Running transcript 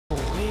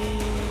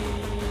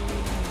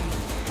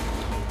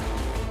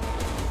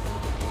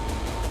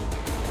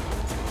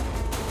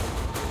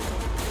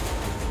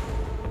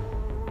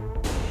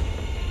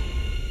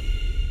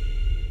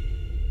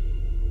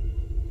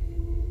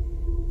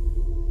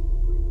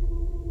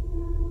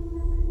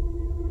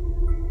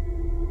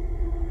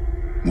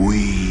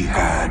We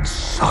had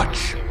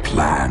such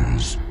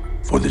plans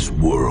for this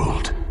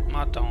world.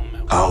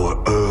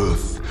 Our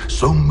Earth,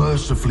 so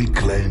mercifully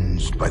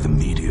cleansed by the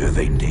media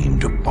they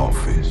named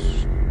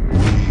Apophis.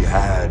 We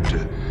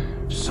had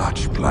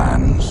such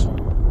plans,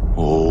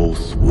 all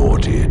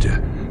thwarted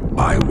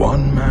by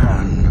one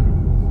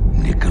man,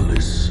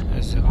 Nicholas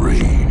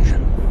Reed.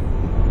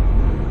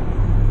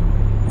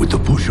 With the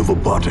push of a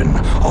button,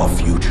 our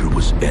future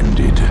was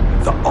ended.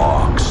 The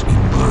arcs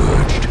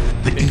emerged.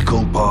 The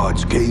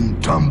ecopods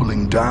came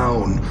tumbling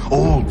down,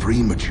 all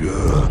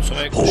premature,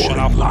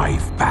 pouring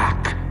life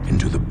back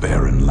into the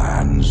barren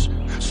lands,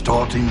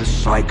 starting the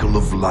cycle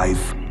of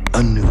life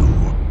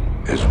anew,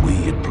 as we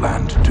had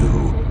planned to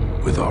do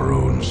with our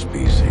own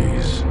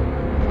species.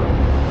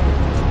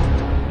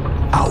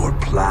 Our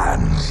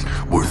plans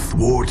were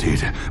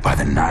thwarted by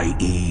the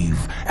naive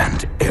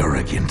and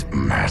arrogant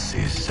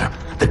masses.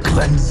 The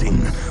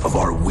cleansing of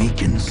our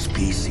weakened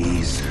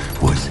species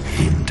was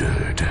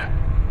hindered.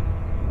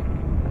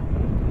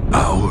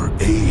 Our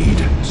aid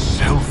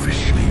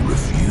selfishly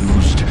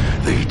refused.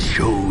 They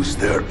chose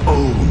their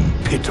own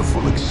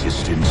pitiful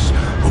existence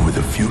over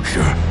the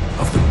future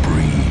of the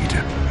breed.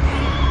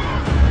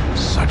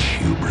 Such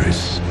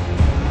hubris.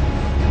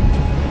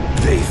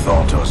 They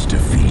thought us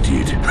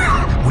defeated.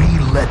 We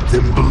let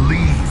them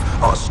believe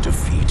us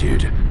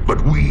defeated.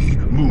 But we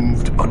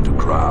moved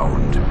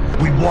underground.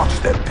 We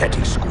watched their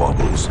petty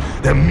squabbles,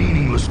 their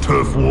meaningless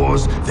turf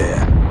wars, their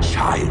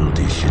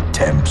childish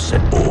attempts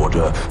at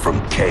order from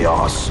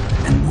chaos,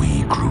 and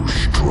we grew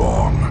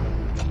strong.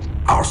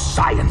 Our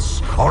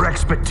science, our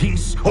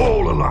expertise,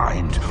 all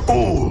aligned,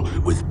 all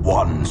with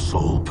one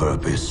sole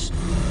purpose.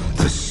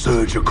 The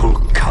surgical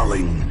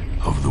culling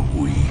of the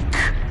weak.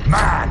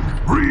 Man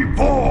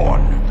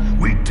reborn!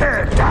 We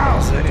tear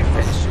down their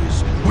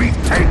defenses. We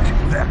take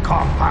their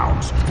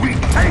compounds. We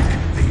take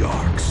the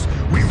arcs.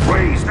 We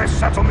raze their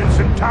settlements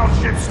and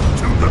townships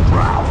to the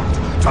ground.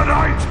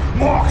 Tonight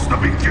marks the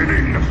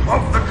beginning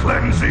of the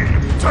cleansing.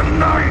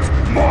 Tonight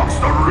marks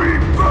the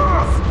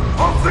rebirth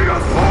of the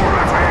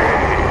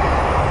authority!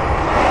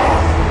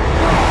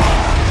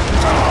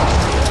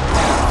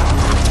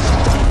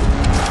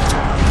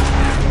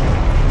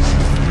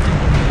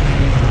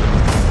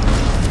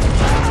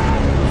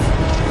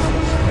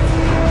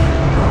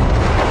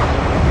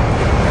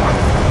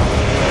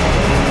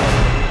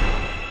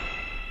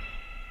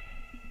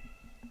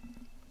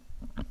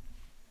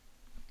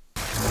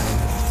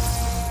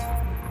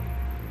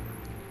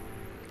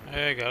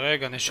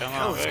 רגע,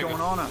 נשמה, רגע.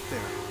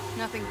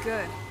 Nothing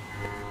good.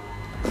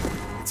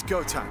 It's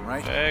go time,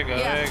 right? רגע.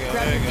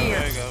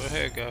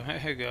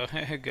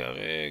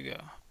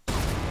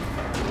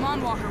 Come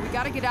on, Walker, we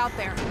gotta get out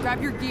there.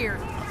 Grab your gear.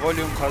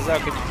 הווליום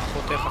חזק, אני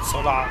חותך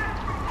הצולעת.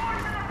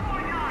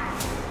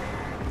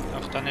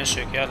 קח את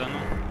הנשק, יאללה, נו.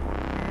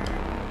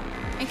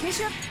 In case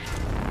you...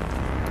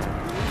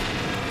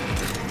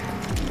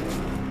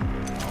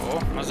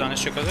 מה זה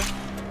הנשק הזה?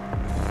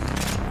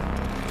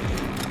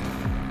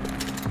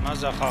 מה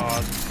זה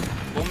אחריו?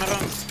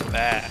 בומרנג?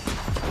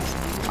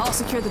 I'll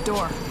secure the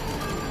door.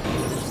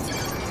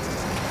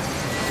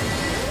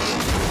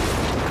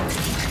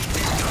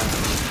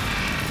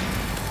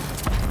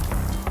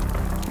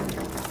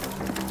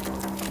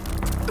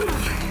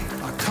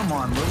 Oh, come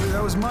on, Lily,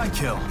 that was my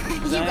kill. You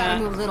gotta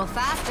move a little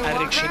faster,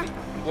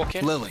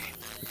 Walker. Lily,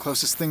 the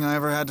closest thing I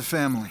ever had to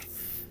family.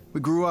 We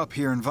grew up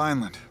here in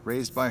Vineland,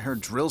 raised by her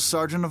drill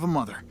sergeant of a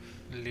mother.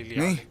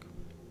 Me?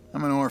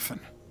 I'm an orphan.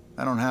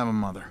 I don't have a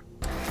mother.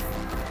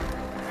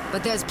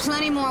 But there's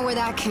plenty more where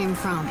that came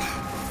from.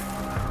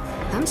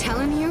 I'm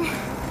telling you,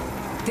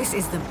 this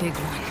is the big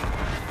one.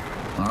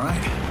 All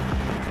right.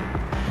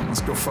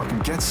 Let's go fucking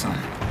get some.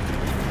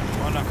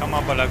 וואלה,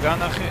 כמה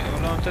בלגן, אחי.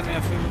 הוא לא נותן לי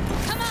אפילו.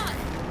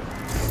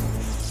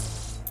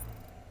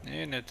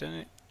 הנה, תן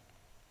לי.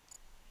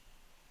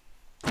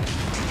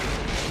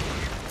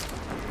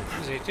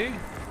 זה איתי?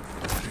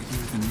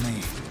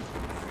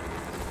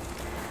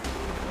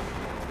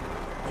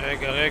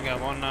 רגע,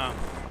 בוא נע.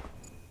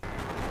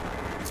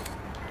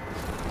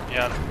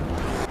 יאללה.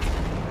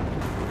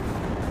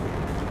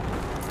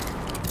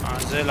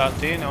 זה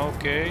לטין,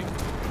 אוקיי.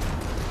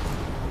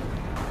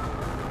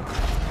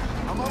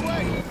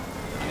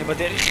 אני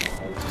בדרך.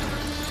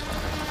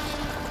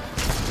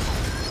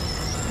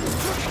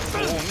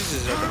 מי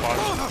זה הדבר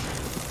הזה?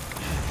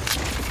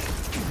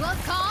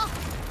 Close call.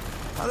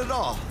 Not at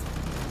all.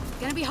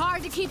 Gonna be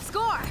hard to keep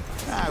score.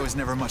 I was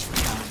never much for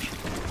counting.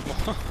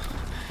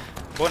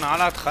 בוא נע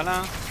על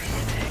ההתחלה.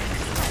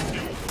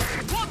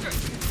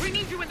 We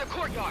need you in the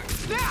courtyard.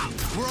 Now!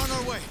 We're on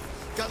our way.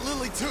 Got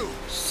Lily too.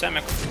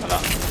 סמק, הלאה.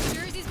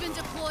 Jersey's been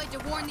deployed to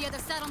warn the other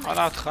settlements. על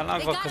ההתחלה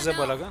כבר כזה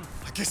בלגן.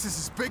 I guess this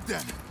is big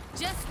then.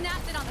 Just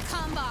snapped it on the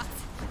comm box.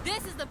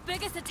 This is the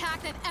biggest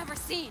attack they've ever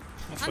seen.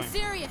 I'm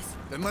serious.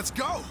 Then let's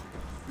go.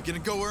 We're gonna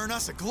go earn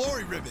us a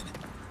glory ribbon.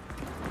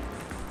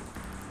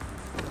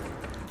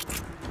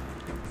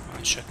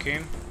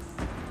 הנשקים.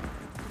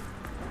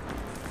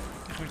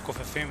 איך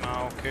מתכופפים?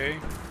 אוקיי.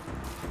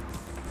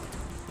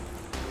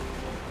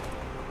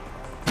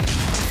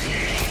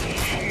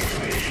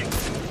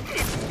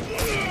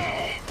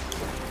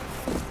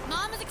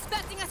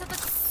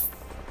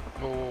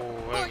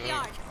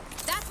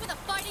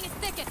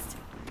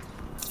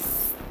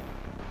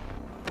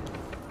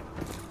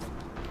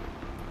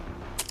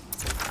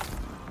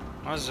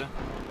 מה זה?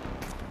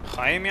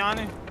 חיים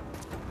יעני?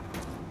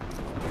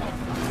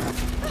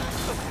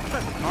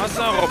 מה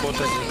זה הרובוט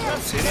הזה? זה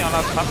רציני על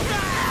ההתחלה?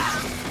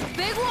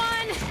 Big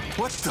one!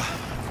 What the?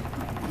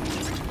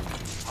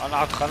 על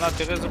ההתחלה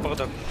תראה איזה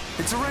ברדק.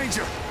 It's a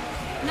ranger!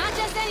 Not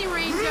just any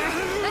ranger.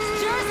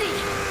 That's Jersey.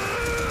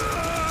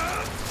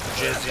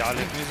 ג'זי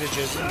עליך, מי זה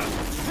ג'זי?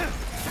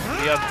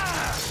 יד.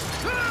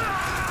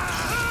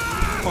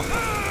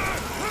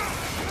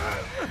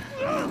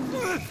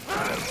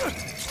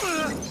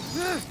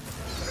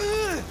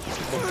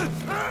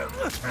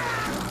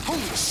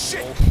 Holy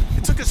shit!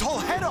 It took his whole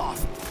head off!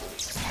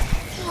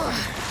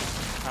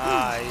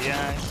 איי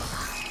איי.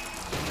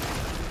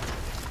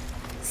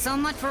 So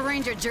much for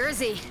Ranger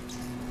Jersey.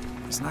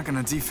 He's not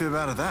gonna defib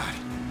out of that.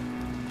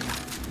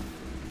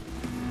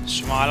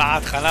 שמע, על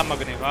ההתחלה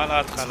מגניבה, על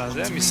ההתחלה,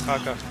 זה משחק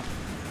ככה.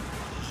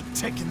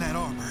 Taking that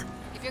armor.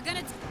 If you're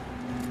gonna...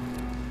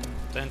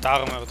 תן את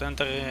הארמר, תן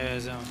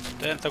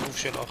את הגוף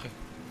שלו, אחי.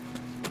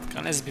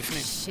 כנס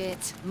בפנים.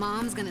 Shit.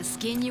 Mom's gonna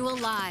skin you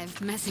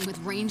alive messing with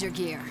Ranger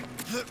gear.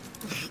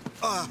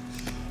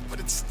 But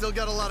it's still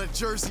got a lot of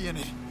Jersey in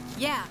it.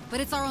 Yeah, but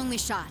it's our only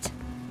shot.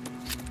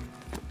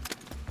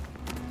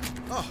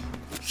 Oh,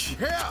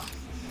 yeah!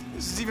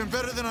 This is even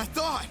better than I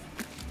thought.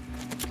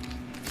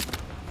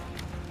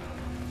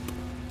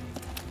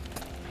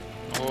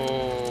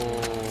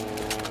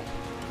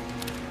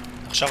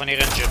 עכשיו אני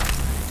רנג'ר.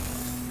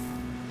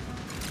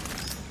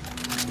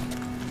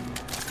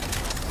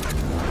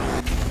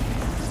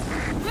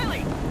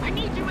 Lily, I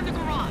need you in the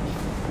garage.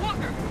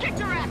 Walker, get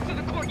your ass to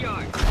the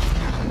courtyard.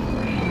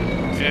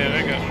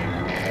 רגע.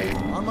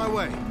 On my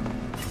way.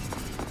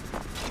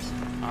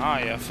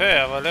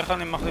 יפה, אבל איך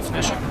אני מחליף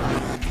נשק?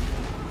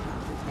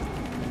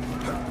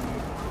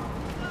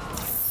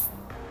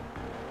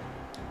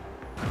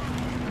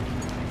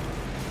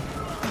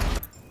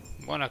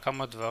 בוא'נה,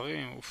 כמה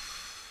דברים,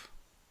 אוף.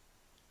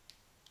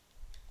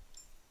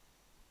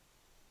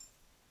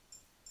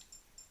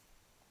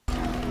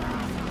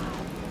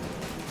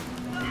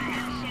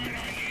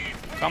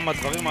 כמה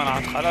דברים על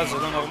ההתחלה, זה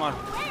לא נורמל.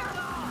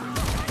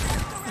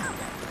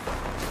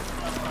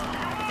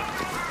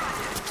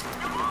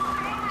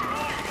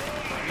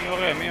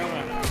 מי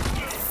יורה?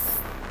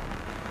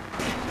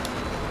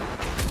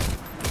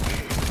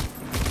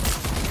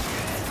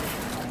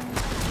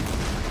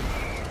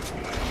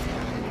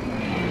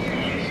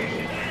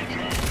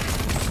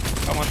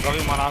 כמה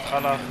דברים על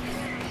ההתחלה.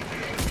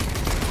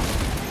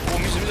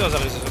 מי זה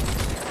הזריז הזה?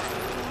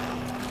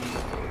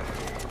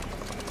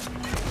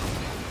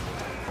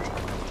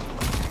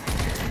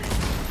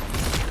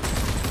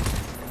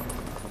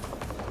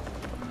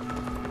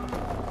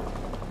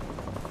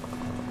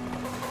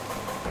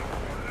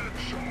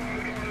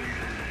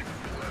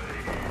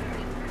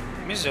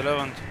 מי זה? לא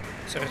הבנתי.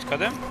 צריך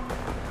להתקדם?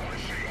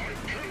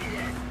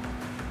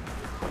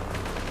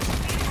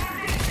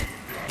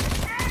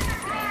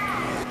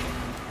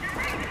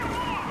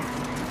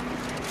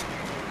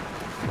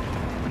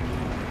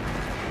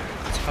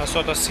 צריך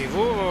לעשות את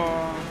הסיבוב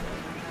או...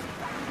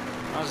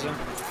 מה זה?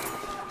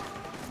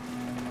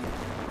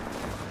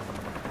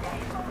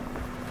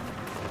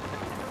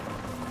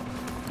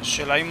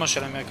 של האמא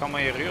שלהם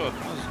כמה יריות,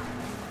 מה זה?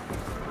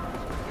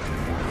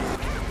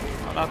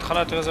 על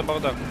ההתחלה תראה איזה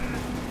ברדק.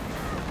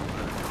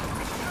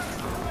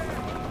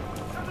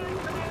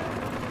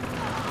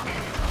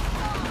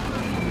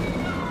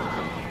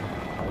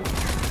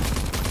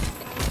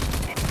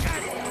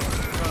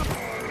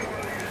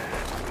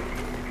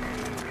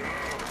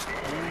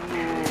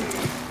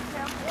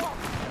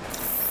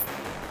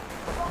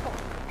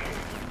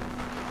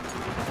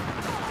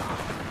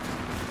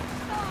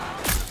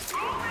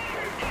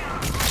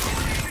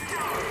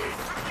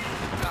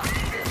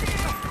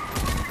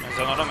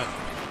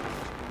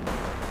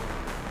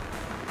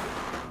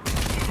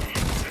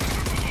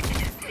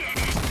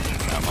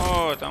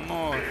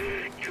 עמוד.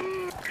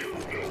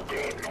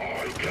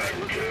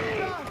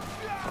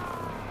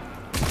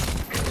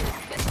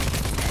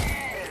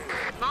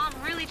 Mom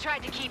really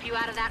tried to keep you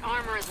out of that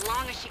armor as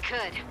long as she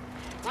could.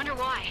 Wonder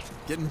why.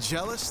 Getting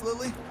jealous,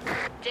 Lily?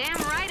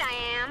 Damn right I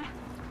am.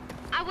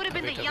 I would have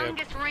been the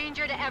youngest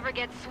ranger to ever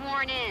get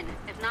sworn in,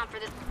 if not for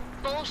this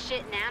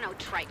bullshit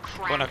nanotrite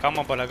crap. בוא'נה,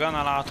 כמה בלגן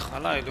על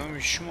ההתחלה, אלוהים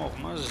ישמור,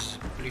 מה זה?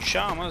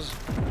 פלישה, מה זה?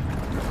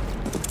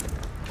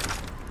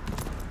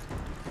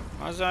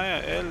 מה זה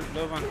היה?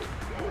 לא הבנתי.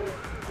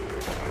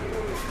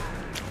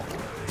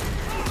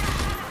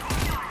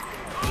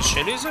 זה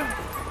שלי זה?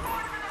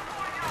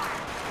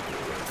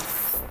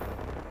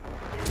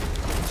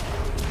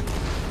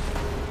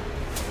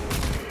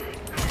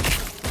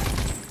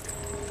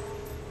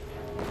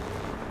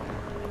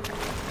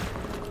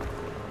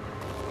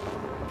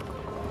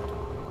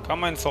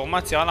 כמה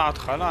אינפורמציה על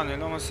ההתחלה, אני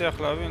לא מצליח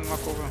להבין מה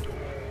קורה.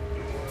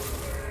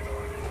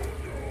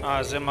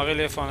 זה מראה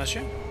לי איפה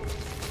אנשים?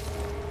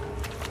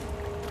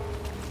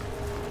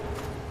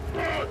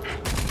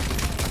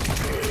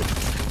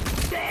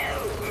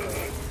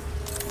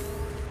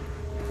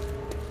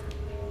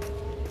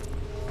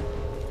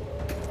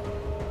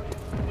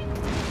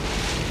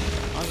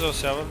 מה זה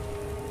עושה אבל?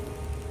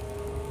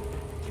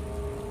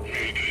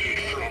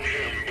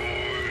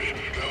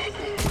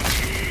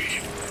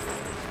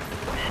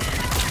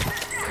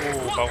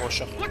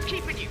 בראש. What's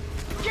keeping you?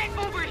 Get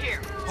over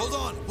here! Hold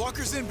on,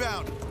 Walker's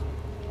inbound.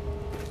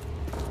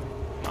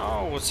 מה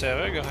הוא רוצה?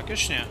 רגע, חכה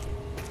שנייה.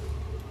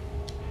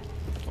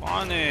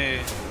 טועני.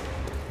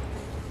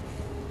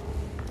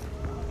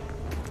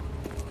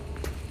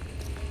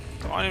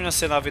 אני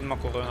מנסה להבין מה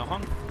קורה,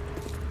 נכון?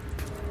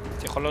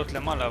 זה יכול להיות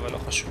למעלה, אבל לא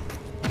חשוב.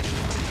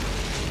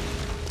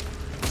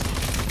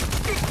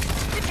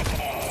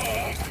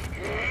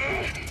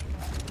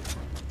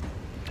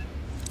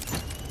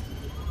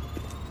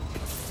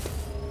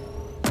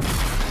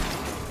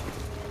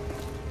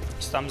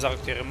 סתם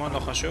זרקתי רימון, לא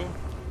חשוב.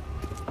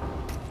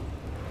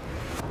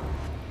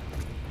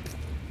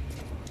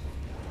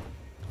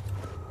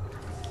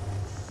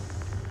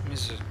 מי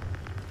זה?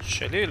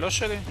 שלי? לא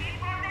שלי?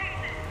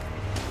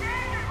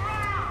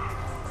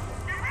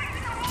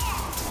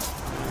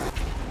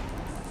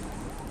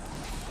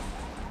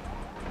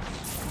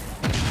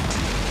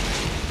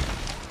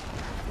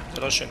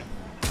 זה לא שלי.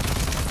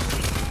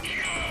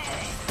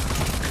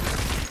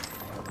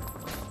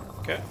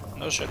 אוקיי,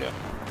 לא שלי.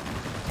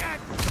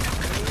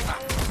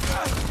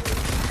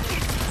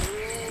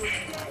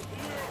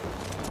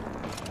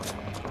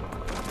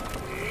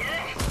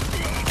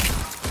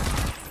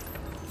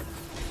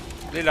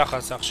 בלי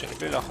לחץ אח שלי,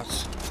 בלי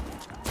לחץ.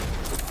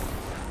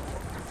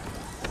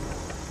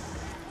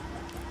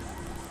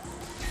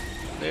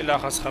 בלי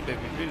לחץ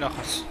חביבי, בלי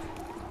לחץ.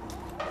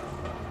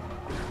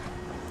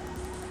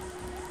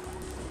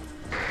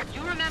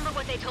 You remember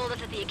what they told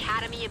us at the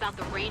academy about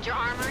the ranger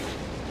armor?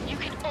 You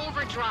can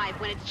overdrive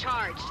when it's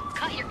charged.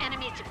 Cut your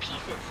enemies to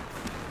pieces.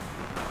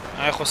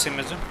 איך עושים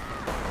את זה?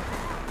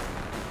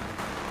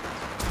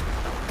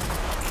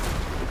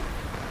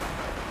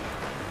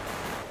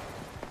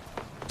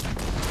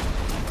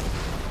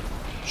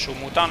 שהוא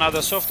מותן עד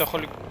הסוף, אתה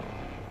יכול...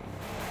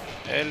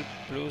 L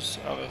פלוס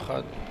R1.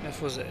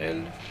 איפה זה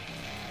L?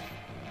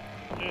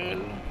 L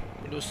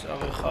פלוס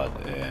R1.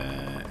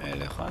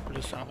 L1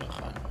 פלוס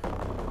R1.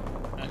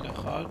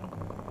 L1.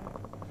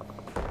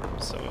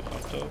 בסדר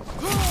אחד טוב.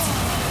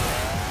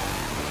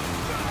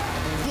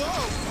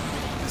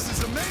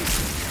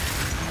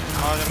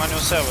 מה אני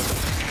עושה אבל זה?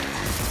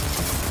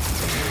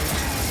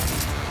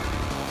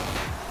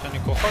 תן לי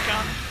כוחות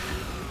כאן.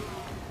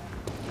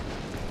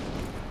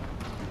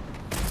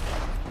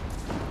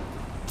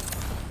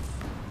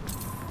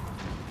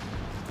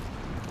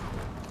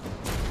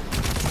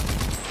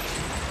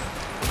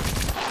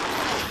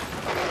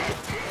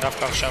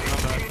 דווקא עכשיו לא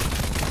באמת.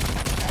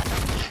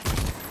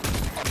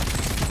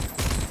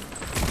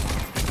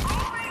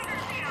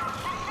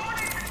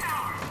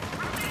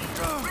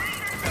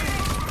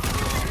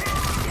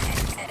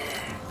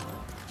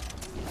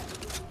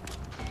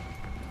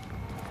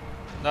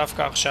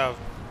 דווקא עכשיו.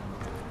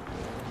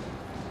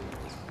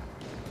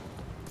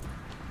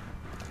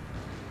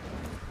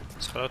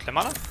 צריך לעלות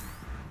למעלה?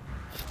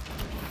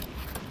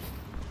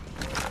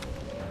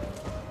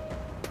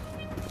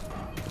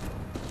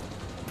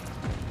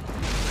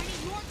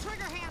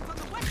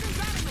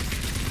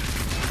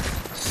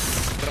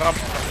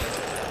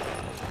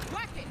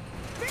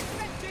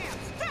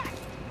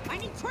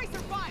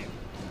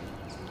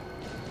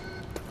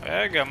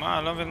 רגע,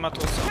 מה? לא מבין מה את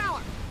רוצה.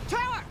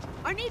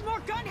 I need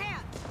more gun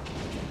hands.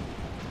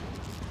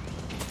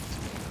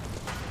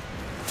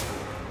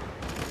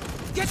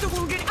 Get the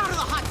wounded out of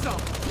the hot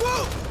zone.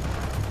 Move!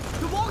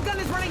 The wall gun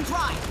is running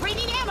dry. We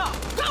need ammo.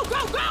 Go,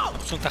 go, go!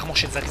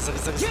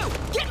 You,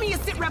 get me a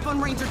sit rep on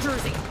Ranger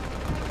jersey.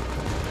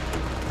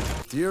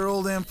 Dear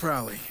old Aunt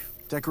Prowley,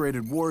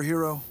 decorated war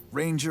hero,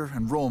 ranger,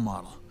 and role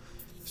model,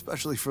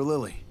 especially for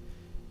Lily.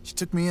 She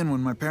took me in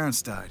when my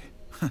parents died.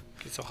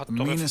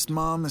 The meanest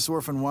mom this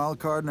orphan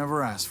wildcard never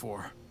asked for.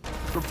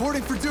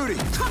 Reporting for duty.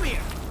 Come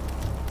here.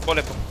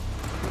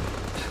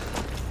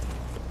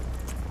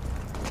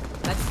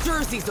 That's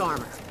Jersey's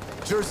armor.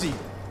 Jersey.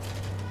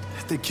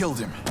 They killed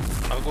him.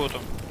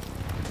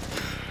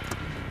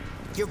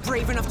 You're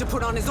brave enough to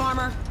put on his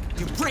armor.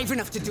 You're brave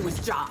enough to do his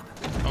job.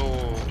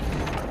 Oh.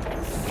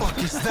 Fuck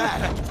is that?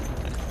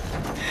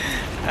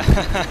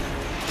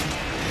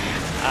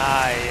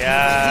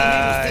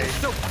 Ay.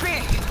 So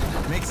big.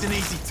 Makes an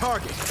easy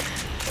target.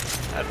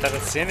 אתה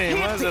רציני?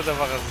 מה זה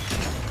הדבר הזה?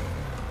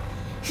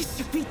 He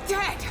should be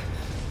dead.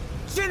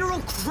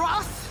 General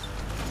Cross.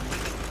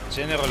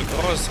 General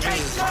Cross.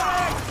 מי זה?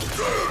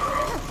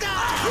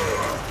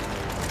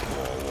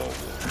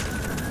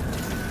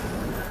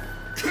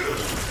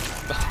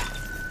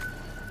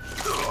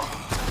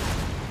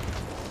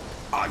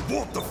 I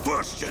want the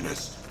first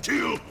Genis.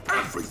 Kill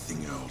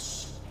everything else.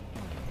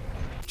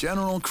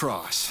 General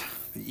Cross,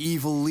 the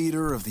evil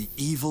leader of the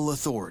evil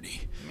authority.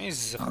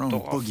 Our own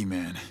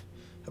boogeyman.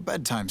 A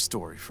bedtime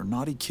story for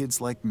naughty kids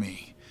like me.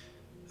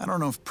 I don't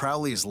know if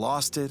Prowley has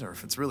lost it or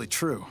if it's really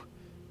true.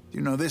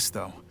 You know this,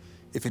 though.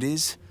 If it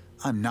is,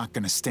 I'm not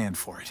gonna stand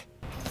for it.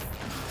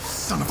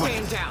 Son of a...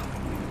 Stand down.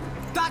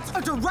 That's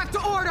a direct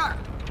order.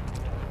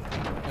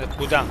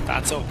 תודה,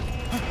 תעצור.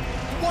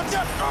 Watch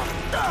out!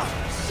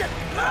 Shit!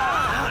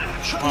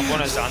 שמע, בוא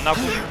נזה ענק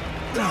הוא.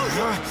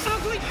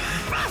 Ugly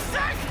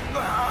bastard!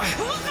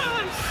 Hold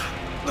on!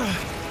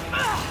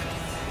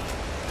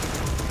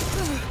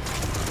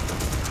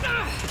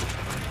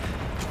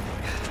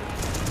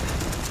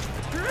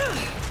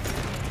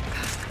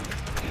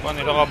 בוא,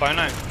 אני לא רואה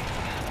בעיניים.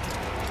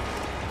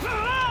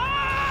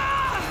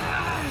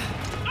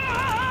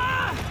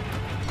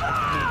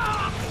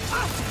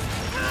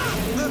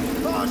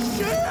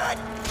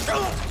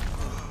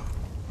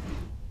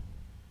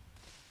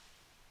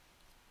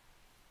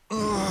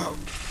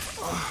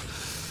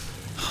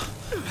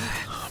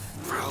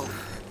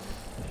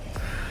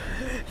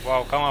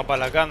 וואו, כמה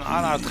בלגן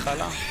על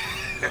ההתחלה.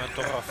 זה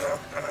מטורף.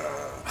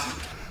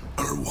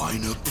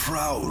 Erwina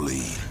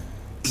Prowley,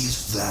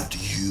 is that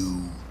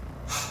you?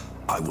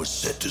 I was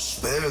set to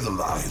spare the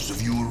lives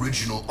of you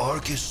original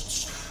archists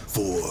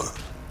for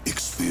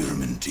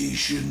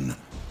experimentation.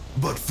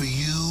 But for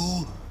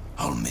you,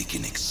 I'll make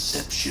an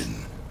exception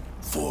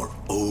for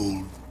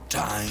old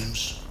times,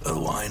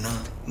 Erwina.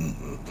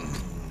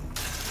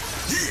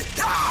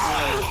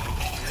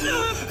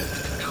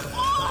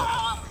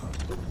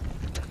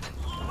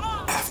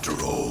 After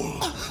all,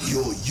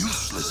 your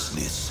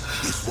uselessness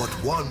is what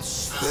once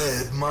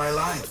spared my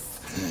life.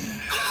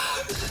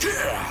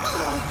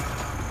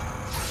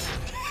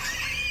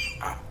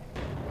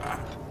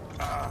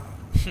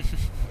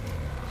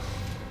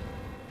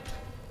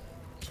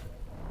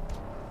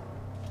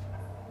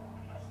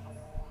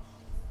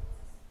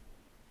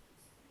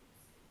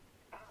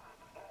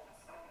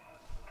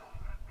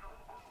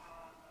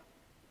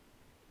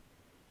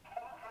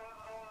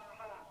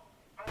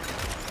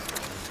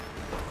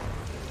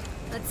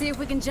 Let's see if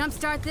we can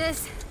jumpstart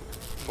this.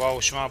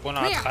 וואו, שמע, בוא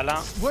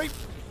נהתחלה. Wait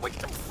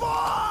the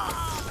fuck!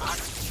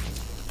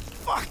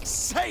 Fuck's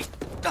sake!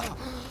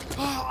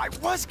 I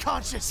was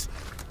conscious!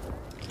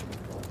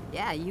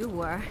 Yeah, you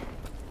were.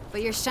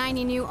 But your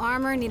shiny new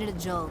armor needed a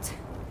jolt.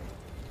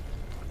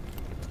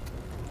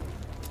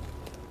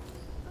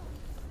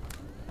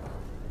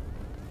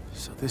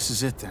 So this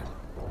is it then?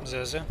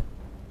 זה.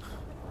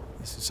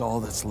 This is all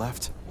that's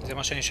left? זה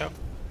מה שנשאר.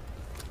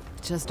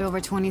 Just over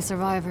 20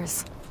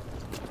 survivors.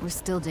 We're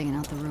still digging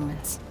out the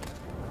ruins.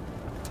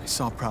 I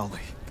saw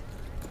Prowley.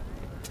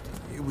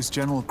 It was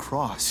General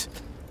Cross.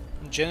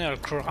 General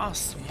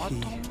Cross? מה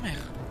אתה אומר?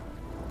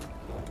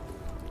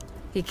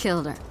 He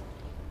killed her.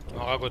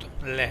 הוא הרג אותו.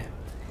 לא.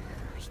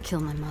 He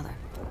killed my mother.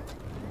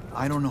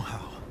 I don't know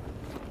how.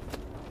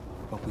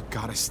 But we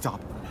gotta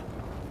stop them.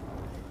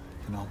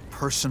 And I'll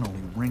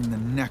personally wring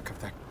the neck of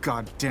that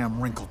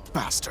goddamn wrinkled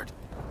bastard.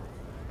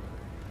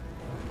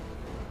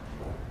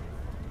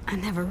 I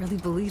never really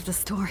believed the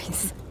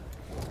stories.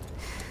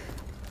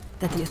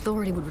 That the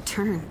authority would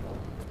return.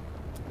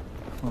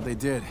 Well, they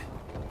did.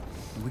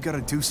 And we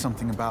gotta do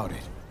something about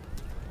it.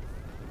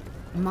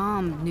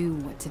 Mom knew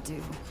what to do.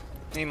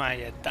 The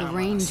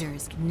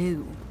Rangers knew.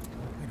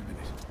 Wait a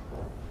minute.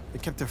 They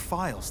kept their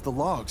files, the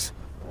logs.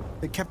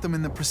 They kept them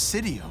in the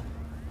Presidio.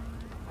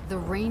 The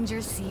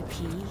Ranger CP?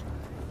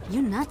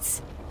 You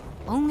nuts?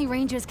 Only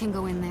Rangers can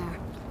go in there.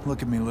 Look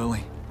at me,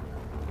 Lily.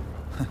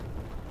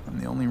 I'm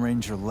the only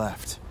Ranger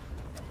left.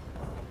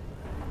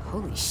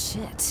 Holy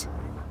shit.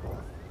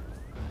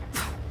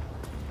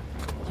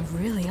 You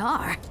really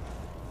are.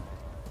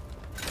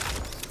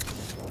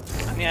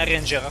 אני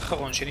הרנג'ר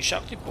האחרון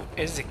שנשארתי פה.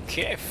 איזה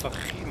כיף,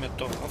 אחי,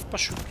 מטורף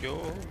פשוט,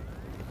 יואו.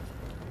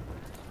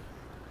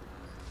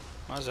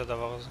 מה זה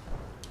הדבר הזה?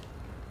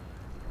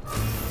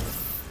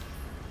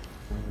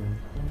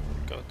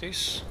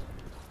 כרטיס.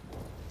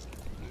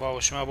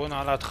 וואו, שמע, בוא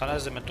נעלה להתחלה,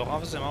 איזה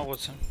מטורף זה, מה הוא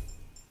רוצה?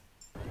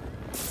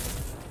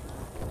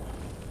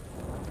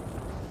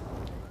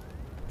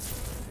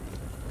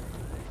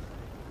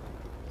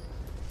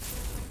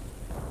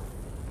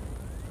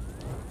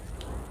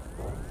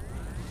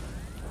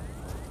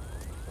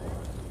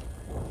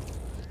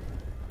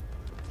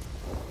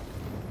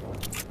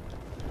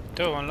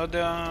 טוב, אני לא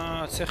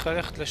יודע, צריך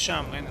ללכת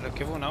לשם, הנה,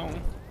 לכיוון ההוא.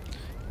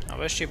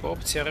 אבל יש לי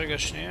באופציה רגע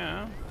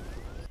שנייה.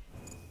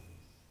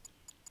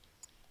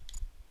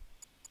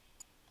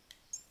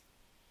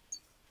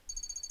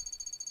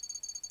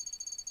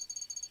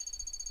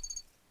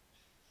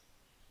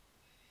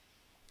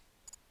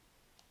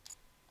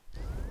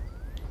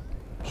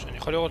 שאני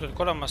יכול לראות את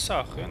כל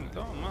המסך, כן?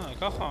 לא, מה,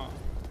 ככה.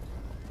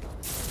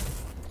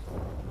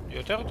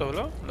 יותר טוב,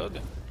 לא? לא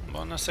יודע.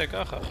 בואו נעשה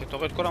ככה, אחי,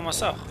 תורד את כל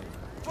המסך.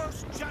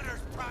 First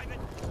Jenner's private.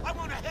 I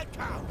want a head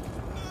count.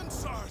 None,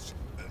 Sarge.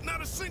 Not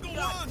a single one.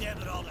 God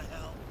damn it all to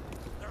hell.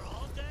 They're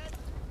all dead?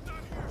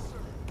 Not here,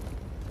 sir.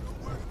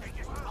 They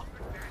just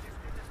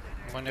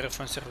בוא נראה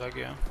איפה אני צריך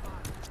להגיע.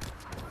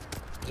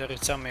 זה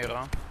ריצה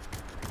מהירה.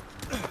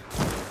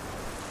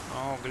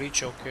 או,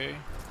 גליץ', אוקיי.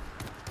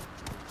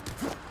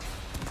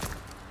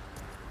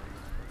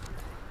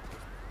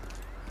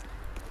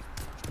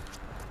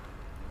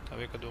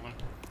 תביא כדורים.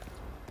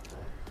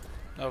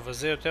 לא, אבל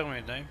זה יותר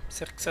מדי.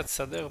 צריך קצת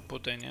לסדר פה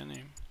את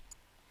העניינים.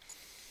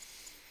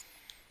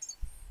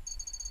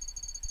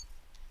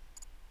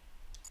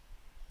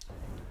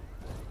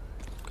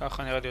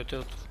 ככה נראה לי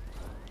יותר טוב.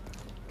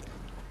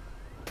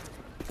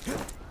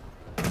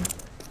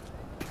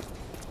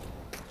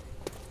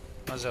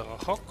 מה זה,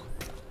 רחוק?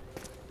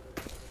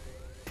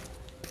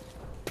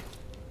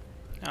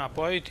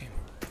 פה הייתי.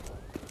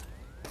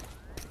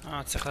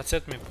 צריך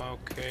לצאת מפה,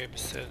 אוקיי,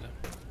 בסדר.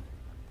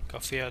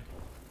 כף יד.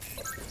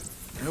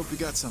 I hope you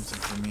got something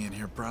for me in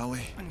here,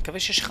 Browley. אני מקווה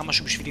שיש לך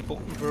משהו בשבילי פה,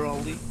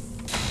 ברowly.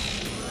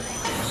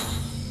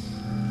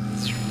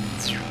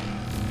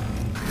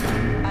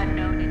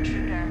 Unknown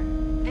intruder.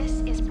 This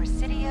is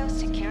Presidio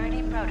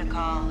Security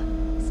Protocol.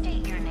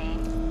 State your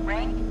name,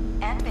 rank,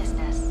 and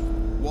business.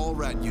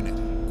 Walrat Unit,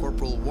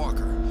 Corporal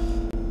Walker.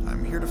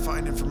 I'm here to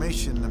find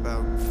information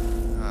about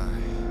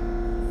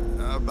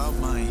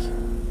my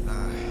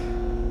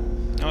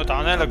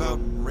about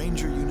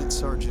Ranger Unit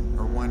Sergeant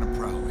Erwina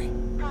Prowley.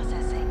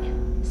 Processing.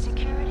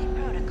 Security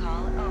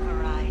protocol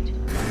override.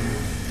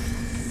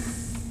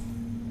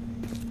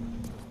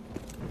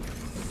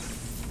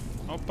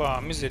 Opa,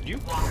 מי זה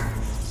דיוק?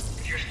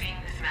 If you're seeing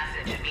this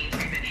message, it means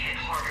we've been hit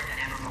harder than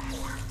ever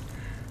before.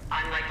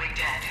 I'm likely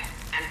dead,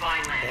 and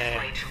Vineland is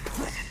laid to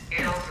ruin.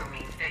 It also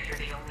means that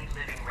you're the only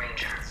living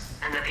Ranger,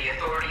 and that the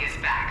authority is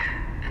back,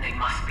 and they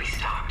must be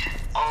stopped.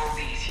 All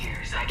these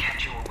years, I kept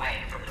you away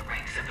from the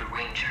ranks of the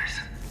Rangers,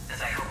 as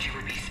I hoped you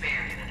would be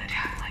spared in an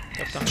attack like this.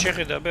 טוב, תמשיך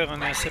לדבר,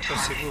 אני אעשה פה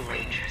סיבוב.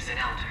 Rangers and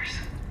elders.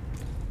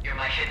 You're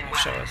my hidden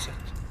אפשר weapon. לעשות.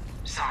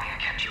 Sorry I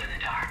kept you in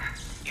the dark.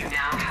 You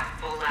now have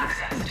full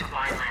access to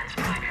Vineland's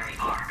primary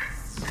arc,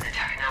 and the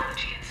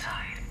technology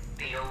inside,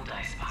 the old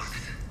icebox.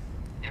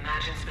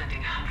 Imagine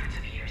spending hundreds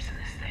of years in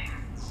this thing.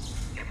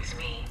 It was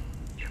me,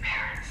 your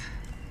parents,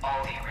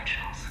 all the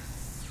originals,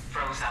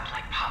 froze up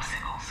like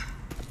popsicles.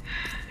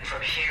 And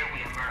from here we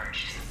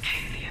emerged and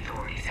kicked the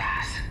authorities'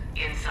 ass.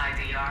 Inside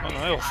the arc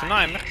is the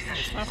אופניים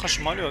accession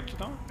חשמליות, אתה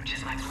יודע? which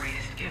is my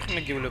greatest gift איך to הם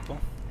הגיעו you. לפה?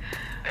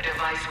 A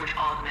device which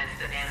augments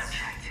the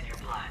nanotracks in your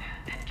blood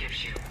and gives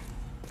you,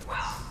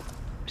 well,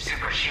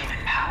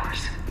 superhuman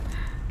powers.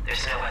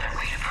 There's no other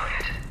way to put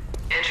it.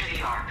 Enter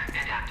the arc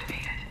and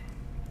activate it.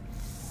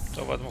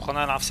 טוב, את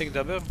מוכנה להפסיק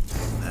לדבר?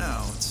 Now,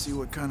 let's see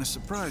what kind of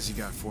surprise you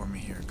got for me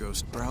here,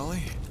 Ghost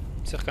Browley.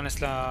 צריך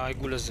להיכנס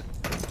לעיגול הזה.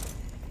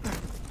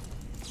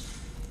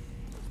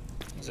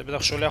 זה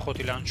בטח שולח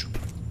אותי לאנשהו.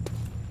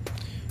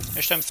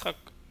 יש את המשחק...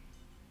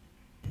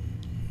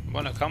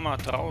 בוא'נה, כמה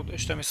התראות.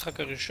 יש את המשחק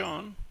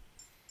הראשון.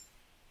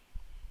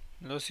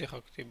 לא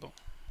שיחקתי בו.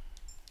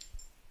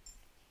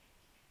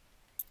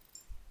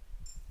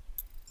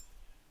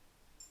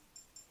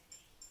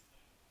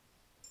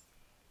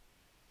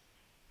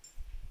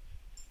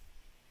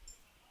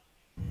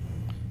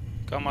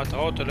 כמה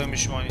התראות, אלוהים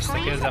ישמע, אני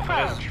אסתכל על זה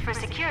אחרי זה.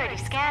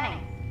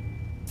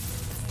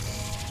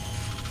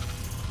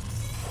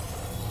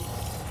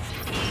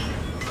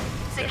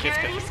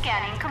 Security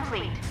scanning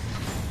complete.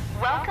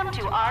 Welcome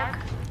to ARC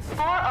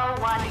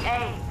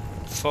 401A.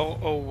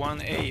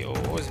 401A,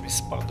 או איזה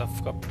מספר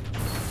דווקא.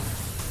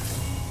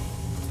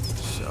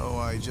 So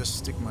I just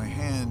stick my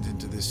hand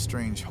into this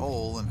strange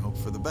hole and hope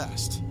for the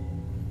best.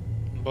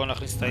 בואו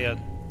נכניס את היד.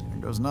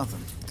 Here goes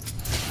nothing.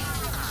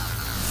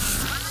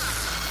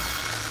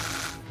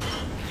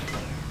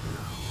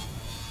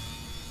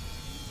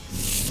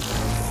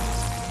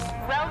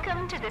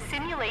 Welcome to the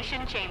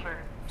simulation chamber.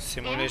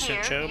 Simulation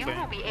chamber. You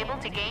will be able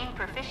to gain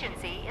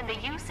proficiency in the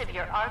use of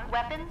your arc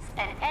weapons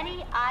and any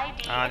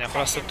ID אני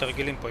יכול לעשות accession.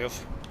 תרגילים פה,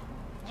 יופי.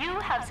 You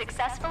have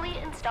successfully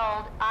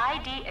installed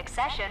ID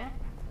accession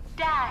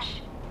dash.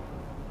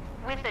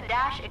 With the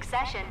dash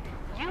accession,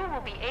 you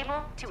will be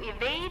able to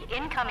evade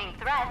incoming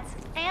threats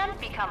and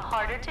become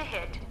harder to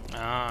hit.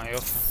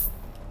 יופי.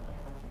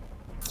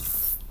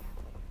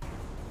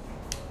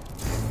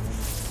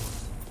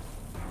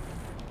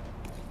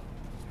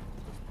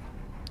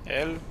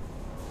 אל.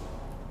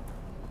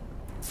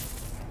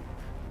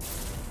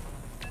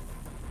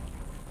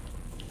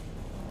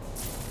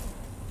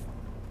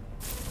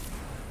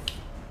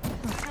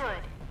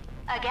 Good.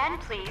 Again,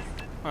 please.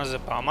 מה זה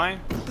פעמיים?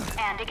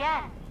 And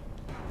again.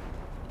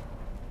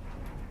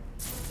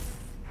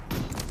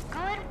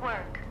 Good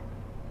work.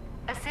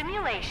 A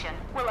simulation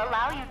will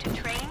allow you to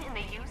train in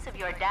the use of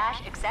your dash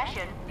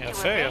accession to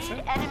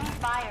evade enemy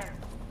fire.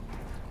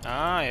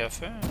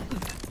 יפה.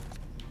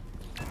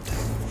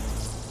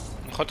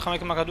 אני יכול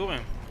להתחמק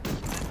מהכדורים.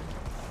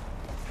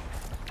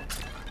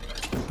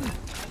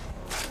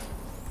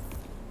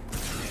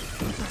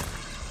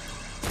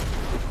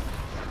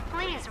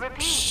 Please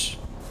repeat.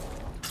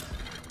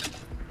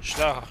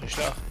 שלח, אחי,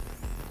 שלח.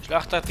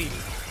 שלח את הטיל.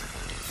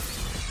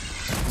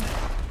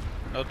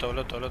 לא טוב,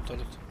 לא טוב, לא טוב.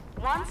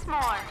 Once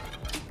more.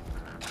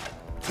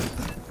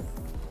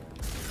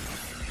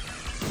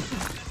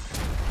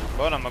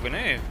 בואנה,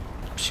 מגניב.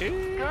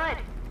 Good.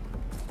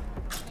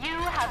 You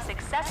have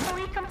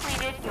successfully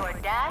completed your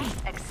dash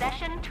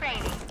accession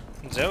training.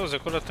 זהו, זה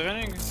כל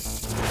הטרנינג?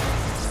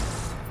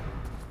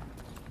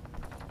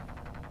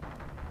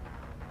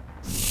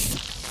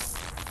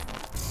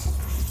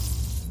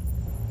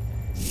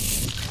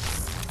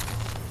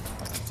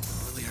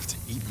 Really have to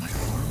eat my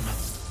arm.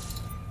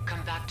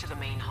 Come back to the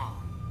main hall.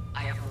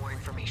 I have more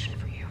information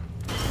for you.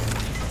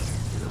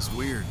 Feels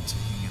weird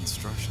taking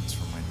instructions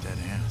from my dead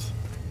aunt.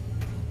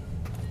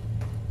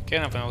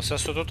 כן, אבל אני רוצה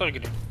לעשות עוד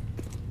תרגילים.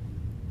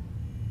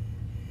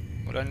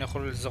 אולי אני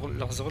יכול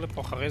לחזור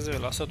לפה אחרי זה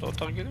ולעשות עוד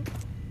תרגילים?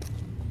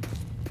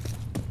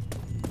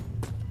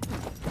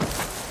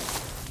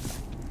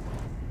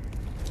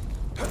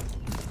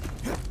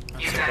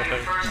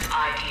 first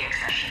ID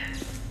accession.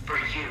 For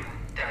you,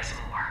 there's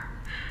more.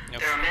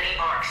 There are many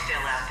arcs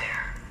still out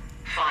there.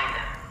 Find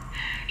them.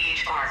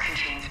 Each arc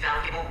contains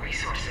valuable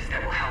resources that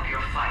will help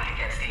your fight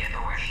against the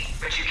authority.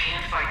 But you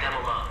can't fight them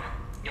alone.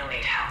 You'll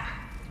need help.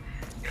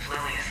 If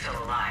Lily is still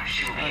alive,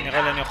 she will be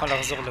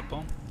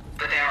invaluable.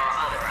 But there are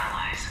other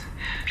allies.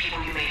 People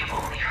you may have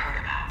only heard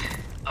about.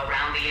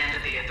 Around the end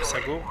of the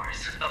Authority Wars,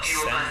 a few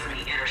of us in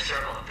the inner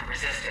circle of the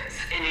Resistance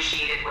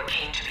initiated what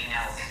came to be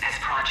known as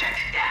Project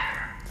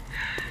Dagger.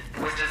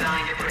 It was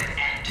designed to put an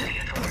end to the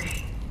Authority,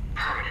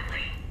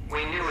 permanently.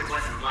 We knew it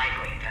wasn't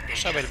likely that they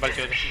just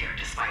disappear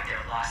despite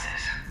their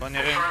losses. But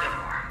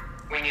furthermore,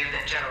 we knew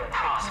that General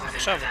Cross was in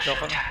possession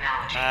of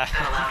technology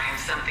that allowed him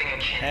something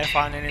akin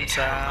to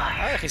eternal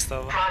life.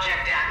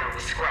 Project Dagger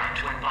was scrubbed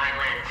when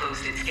Vineland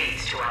closed its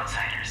gates to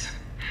outsiders.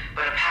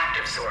 But a pact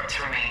of sorts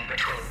remained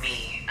between me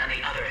and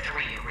the other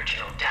 3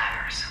 original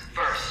Daggers.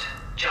 First,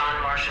 John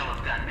Marshall of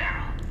Gun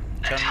Barrel.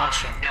 A tough,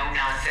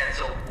 no-nonsense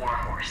old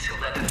warhorse who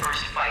led the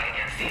first fight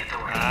against the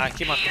Authority.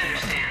 He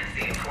understands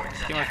the importance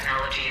of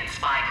technology and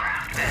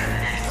spycraft better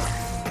than anyone.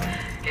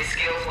 His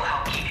skills will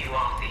help keep you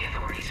off the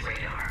Authority's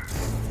radar.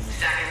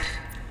 Second,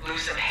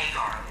 Lucem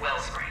Hagar of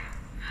Wellspring.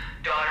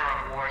 Daughter of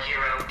war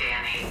hero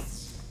Dan Hayes.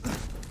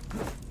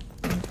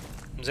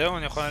 זהו,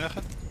 אני יכול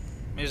ללכת?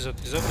 מי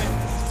זאתי? זאתי?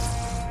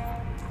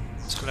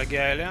 צריך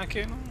להגיע אליה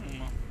כאילו?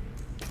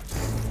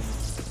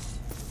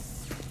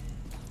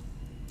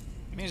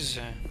 מי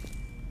זה?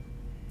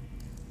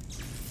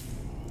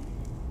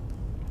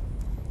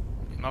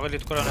 מראה לי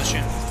את כל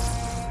האנשים.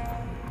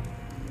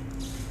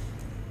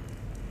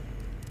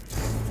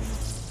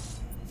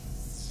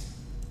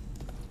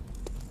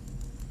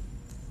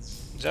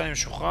 זה אני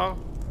משוחרר.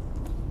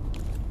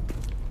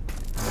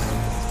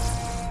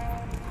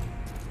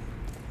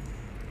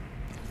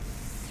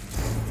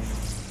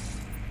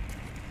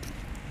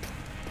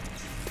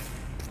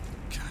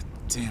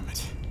 Damn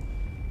it.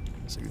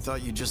 So you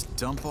thought you'd just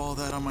dump all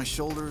that on my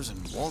shoulders and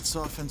waltz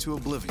off into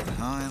oblivion,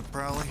 huh, Aunt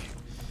Prowley?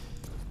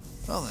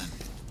 Well then,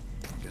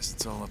 I guess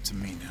it's all up to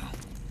me now.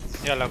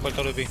 יאללה, הכל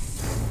תלוי בי.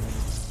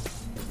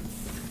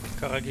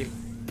 כרגיל.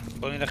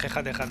 בוא נלך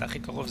אחד אחד, הכי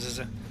קרוב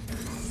זה.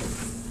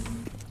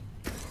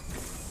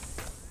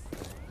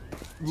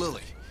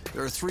 Lily,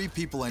 there are 3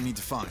 people I need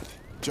to find.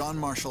 John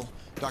Marshall,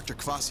 Dr.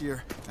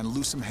 Kvasier, and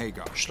Lucem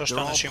Hagar. They're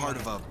all part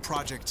of a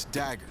Project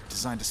Dagger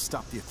designed to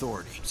stop the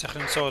Authority.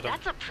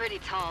 That's a pretty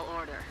tall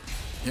order.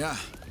 Yeah,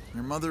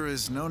 your mother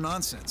is no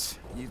nonsense,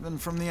 even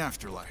from the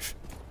afterlife.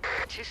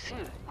 Too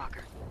soon,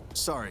 Walker.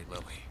 Sorry,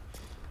 Lily.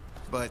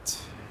 But,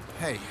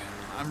 hey,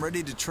 I'm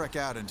ready to trek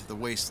out into the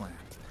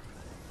wasteland.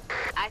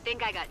 I think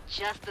I got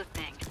just the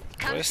thing.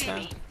 Come see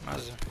me. מה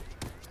זה?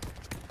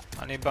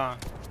 אני בא.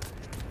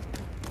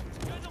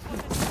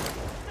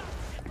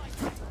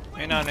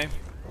 הנה אני.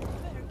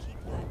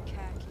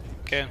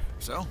 כן.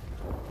 So,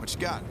 what you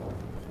got?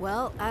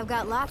 Well, I've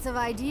got lots of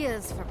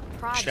ideas for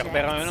projects. יש לי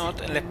הרבה רעיונות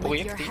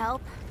לפרויקטים.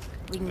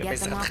 We can get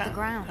them off the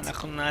ground.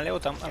 אנחנו נעלה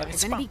אותם על הרצפה.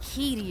 It's gonna be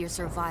key to your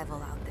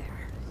survival out there.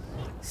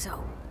 So,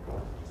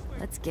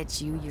 let's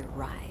get you your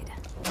ride.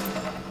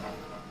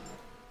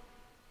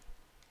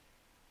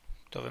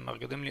 טוב, הם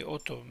מרגדים לי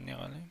אוטו,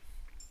 נראה לי.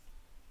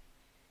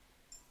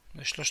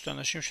 יש 3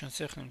 אנשים שאני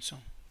צריך למצוא.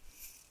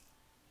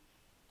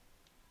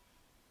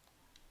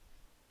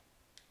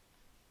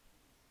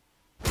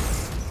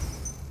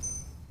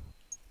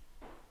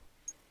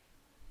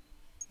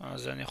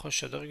 אז אני יכול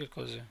לשדר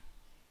כל זה.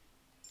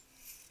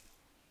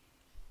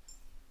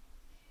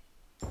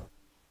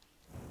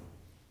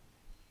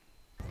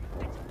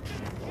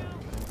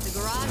 The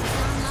garage is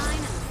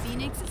online and the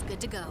Phoenix is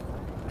good to go.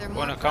 There are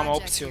more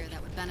projects here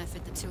that would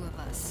benefit the 2 of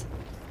us.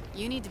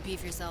 You need to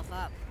beef yourself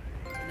up,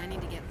 and I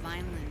need to get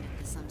Vineland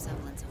into some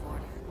semblance of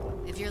order.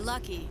 If you're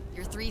lucky,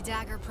 your 3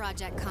 Dagger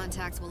project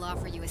contacts will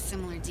offer you a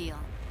similar deal,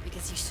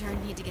 because you sure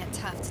need to get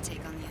tough to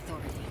take on the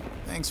Authority.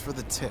 Thanks for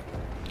the tip.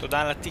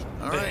 תודה על הטיפ.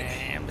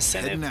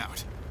 Heading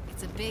out.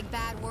 It's a big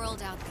bad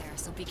world out there,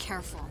 so be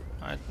careful.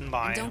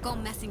 And don't go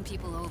messing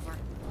people over.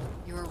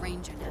 You're a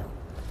ranger now.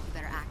 You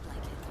better act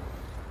like it.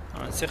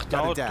 אני צריך את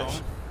האוטו.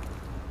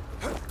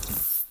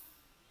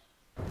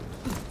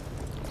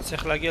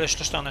 צריך להגיע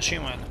ל3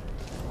 האנשים האלה.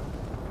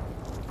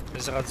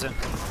 בעזרת זה.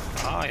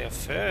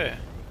 יפה.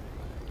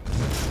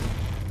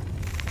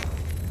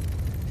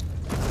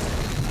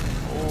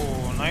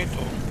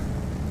 נייטרו.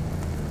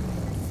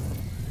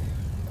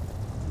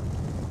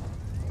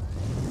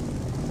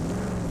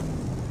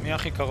 מי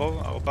הכי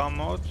קרוב?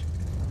 400,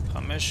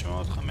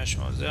 500,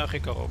 500. זה הכי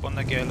קרוב. בוא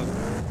נגיע אליו.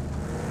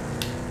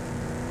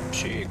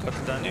 שהיא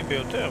קטלני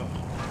ביותר.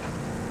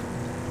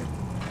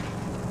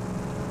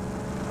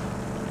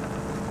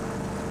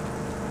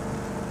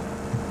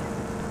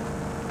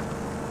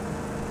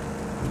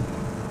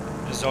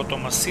 איזה אוטו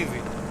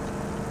מסיבי.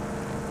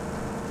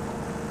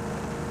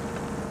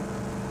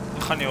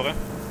 איך אני יורה?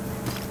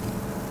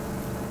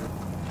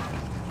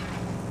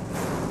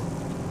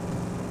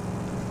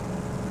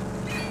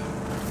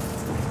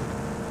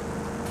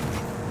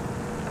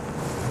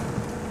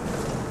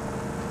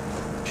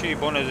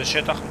 בואו איזה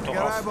שטח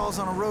מטורף.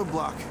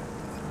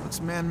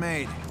 Looks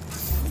man-made.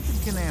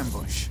 Like an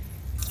ambush.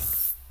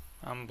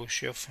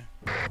 אמבוש, יופי.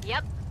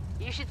 Yep.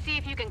 You should see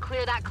if you can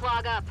clear that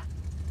clog up.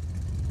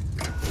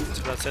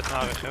 צריך לצאת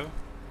מהרכב.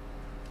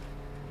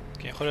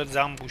 כי יכול להיות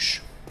זה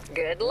אמבוש.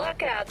 Good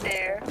luck out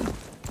there.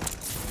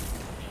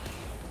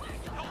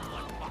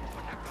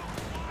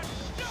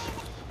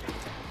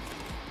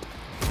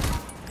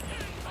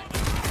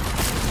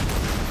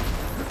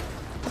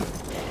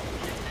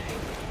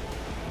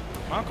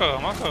 מה קרה?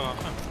 מה קרה?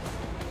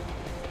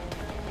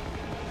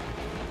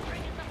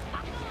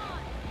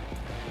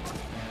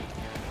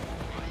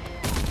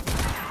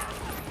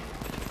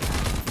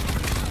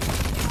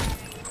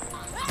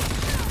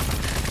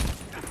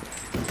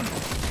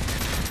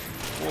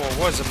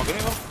 וואו, זה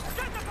מגניב.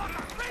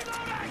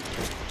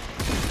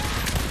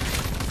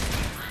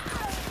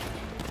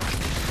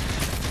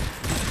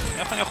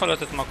 איך אני יכול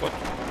לתת מכות?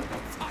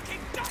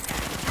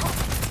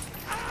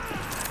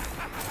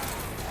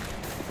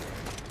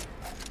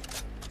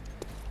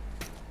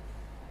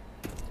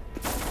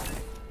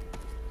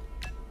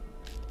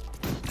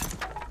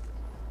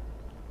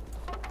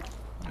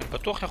 אני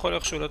בטוח יכול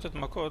איכשהו לתת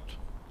מכות.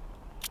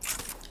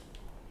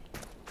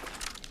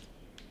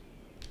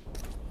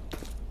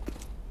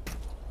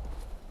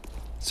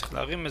 צריך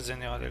להרים את זה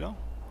נראה לי, לא?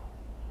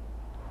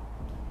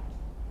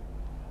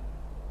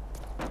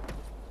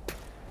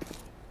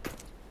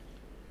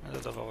 מה זה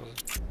הדבר הזה?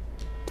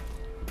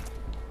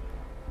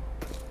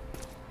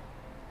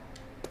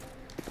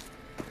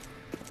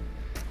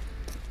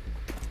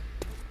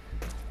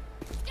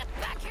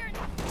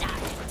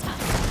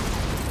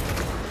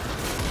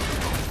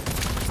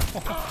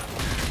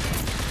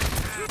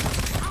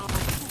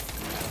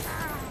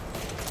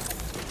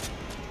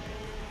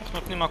 איך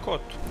נותנים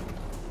מכות?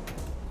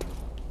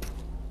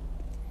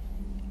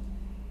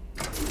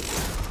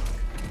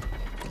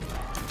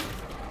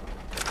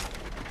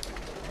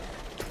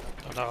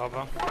 תודה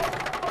רבה.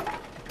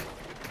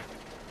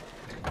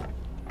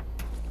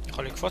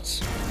 יכול לקפוץ?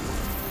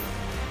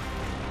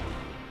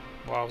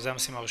 וואו, זה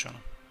המשימה הראשונה.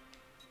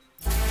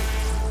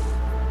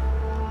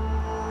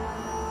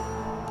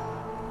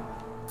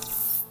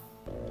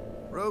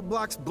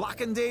 Roadblocks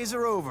blocking days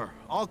are over.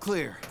 All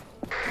clear.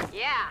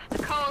 Yeah,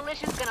 the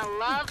coalition's gonna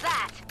love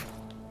that.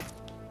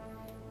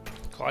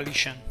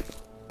 Coalition.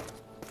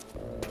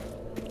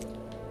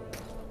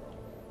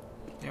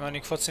 אם אני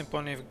אקפוץ פה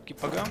אני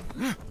אפגע?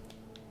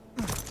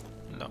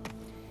 לא.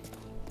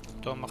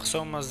 טוב,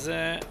 המחסום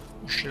הזה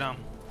הושלם.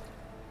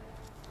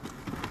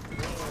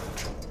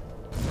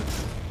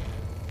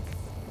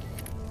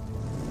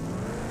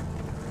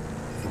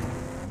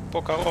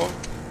 פה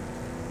קרוב.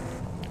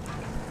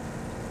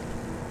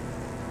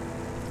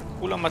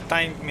 כולה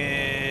 200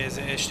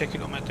 זה 2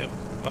 קילומטר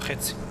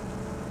וחצי.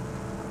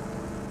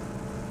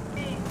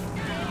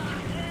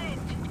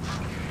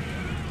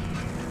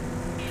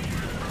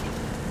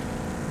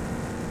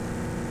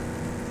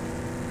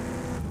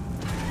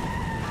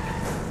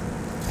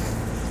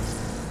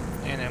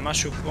 הנה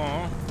משהו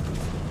פה.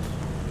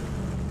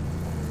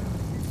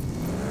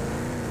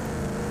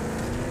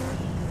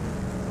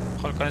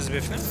 יכול להיכנס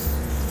בפנים?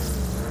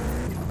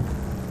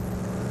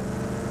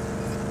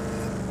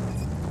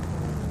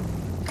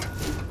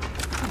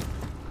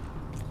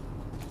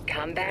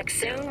 Come back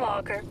soon,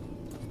 Walker.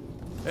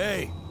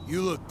 Hey, you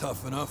look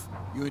tough enough.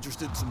 You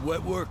interested in some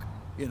wet work?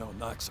 You know,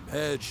 knock some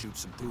heads, shoot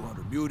some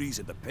 200 beauties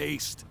at the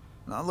paste.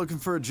 Not looking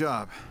for a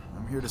job.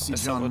 I'm here to see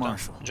John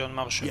Marshall. John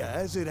Marshall.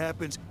 Yeah, as it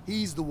happens,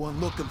 he's the one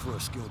looking for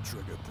a skilled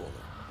trigger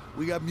puller.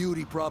 We got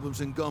muty problems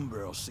in gun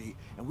barrels, see?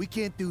 And we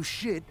can't do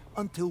shit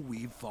until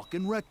we've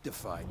fucking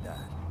rectified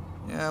that.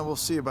 Yeah,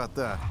 we'll see about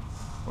that.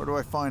 Where do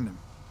I find him?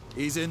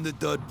 He's in the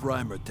Dud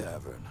Primer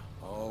Tavern.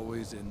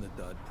 Always in the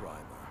Dud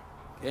Primer.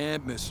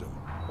 Can't miss him.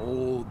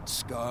 Old,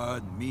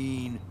 scarred,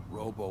 mean,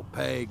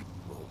 robo-peg,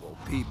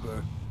 robo-peeper,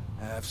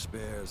 half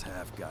spares,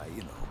 half guy,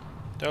 you know.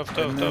 טוב,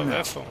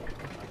 איפה?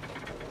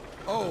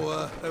 Oh,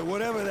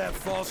 whatever that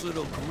false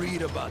little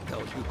greed about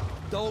tells you,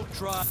 don't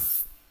try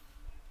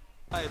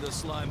the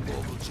slime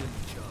bubble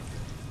chimney chug.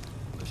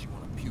 Unless you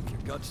want to puke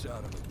your guts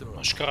out of the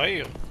door. אשכרה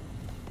עיר.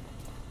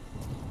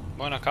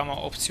 בוא'נה, כמה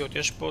אופציות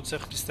יש פה,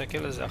 צריך להסתכל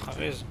על זה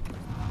אחרי זה.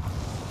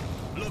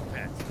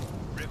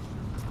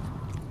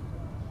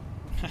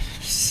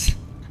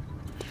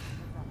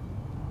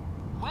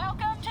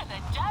 Welcome to the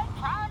Dud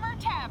Primer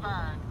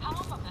Tavern,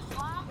 home of the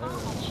slime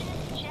bubble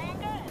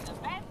chimichanga and the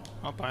best.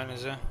 הופה, הנה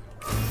זה.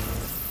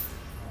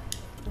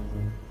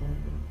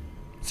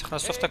 צריך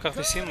לאסוף את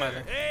הכרטיסים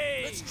האלה.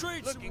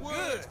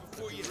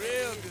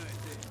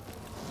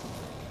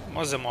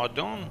 מה זה,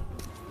 מועדון?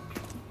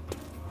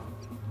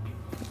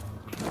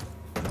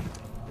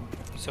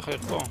 צריך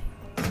להיות פה.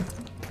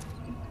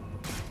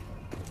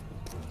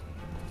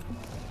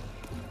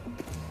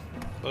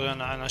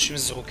 אנשים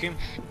זרוקים.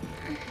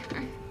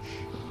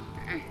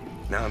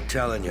 Now I'm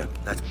telling you,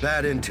 that's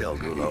bad intel,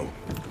 Gulo.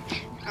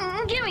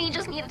 Gimme, you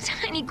just need a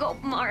tiny gulp,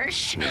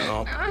 Marsh.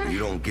 No, you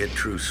don't get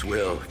true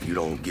swill if you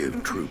don't give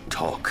true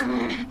talk.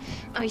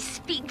 I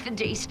speak the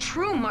day's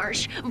true,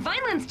 Marsh.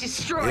 Violence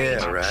destroyed.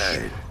 Yeah,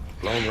 right.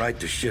 Blown right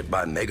to shit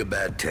by mega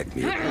bad tech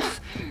mutants.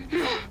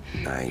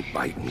 I ain't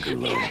biting,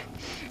 Galone.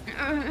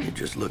 You're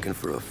just looking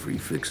for a free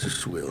fix of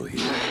swill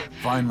here.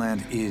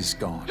 Vineland is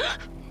gone.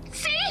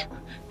 See?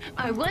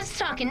 I was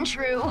talking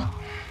true.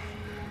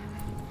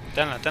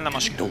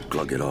 Don't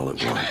glug it all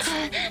at once.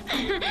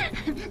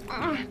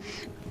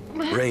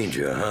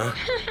 Ranger, huh?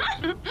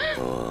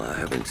 Oh, I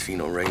haven't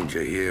seen a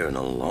ranger here in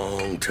a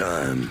long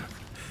time.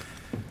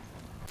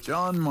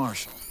 John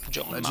Marshall.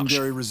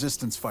 Legendary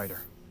resistance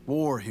fighter.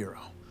 War hero.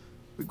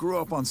 We grew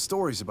up on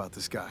stories about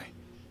this guy.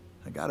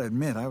 I gotta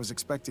admit, I was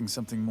expecting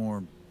something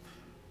more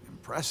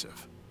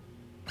impressive.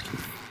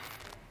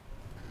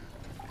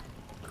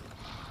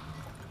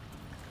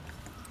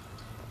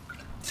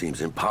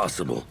 Seems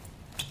impossible.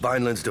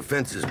 Vineland's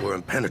defenses were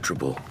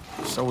impenetrable.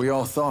 So we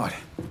all thought.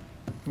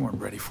 We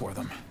weren't ready for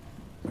them.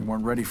 We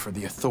weren't ready for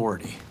the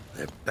authority.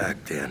 They're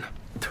back then.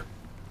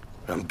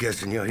 I'm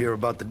guessing you'll hear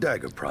about the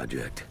Dagger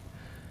Project.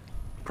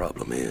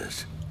 Problem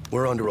is,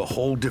 we're under a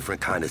whole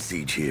different kind of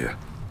siege here.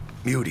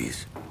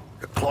 Muties.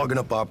 They're clogging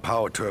up our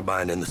power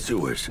turbine in the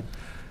sewers.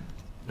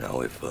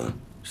 Now, if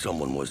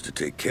someone was to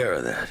take care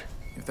of that...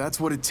 If that's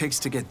what it takes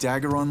to get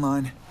Dagger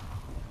online,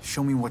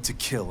 show me what to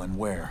kill and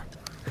where.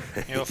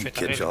 You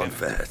catch on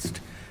fast.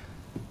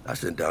 I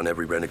sent down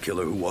every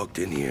rent-a-killer who walked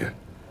in here,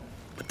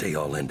 but they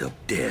all end up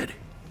dead.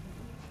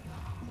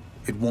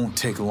 It won't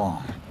take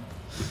long.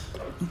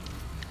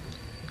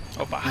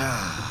 Opa.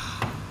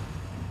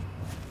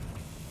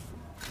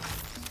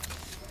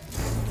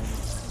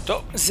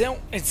 טוב, זהו,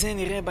 את זה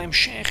נראה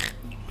בהמשך.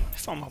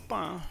 איפה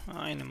המפה?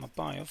 הנה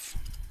מפה, יופי.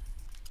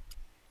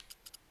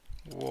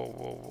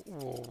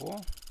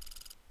 וואו.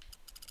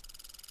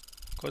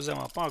 כל זה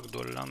המפה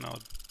הגדולה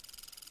מאוד.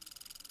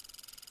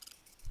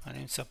 אני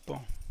נמצא פה.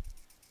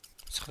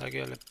 צריך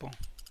להגיע לפה.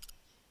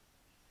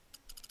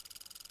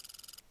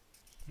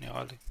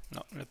 נראה לי.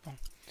 לא, לפה.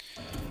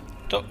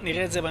 טוב,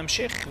 נראה את זה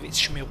בהמשך,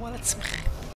 ותשמרו על עצמכם.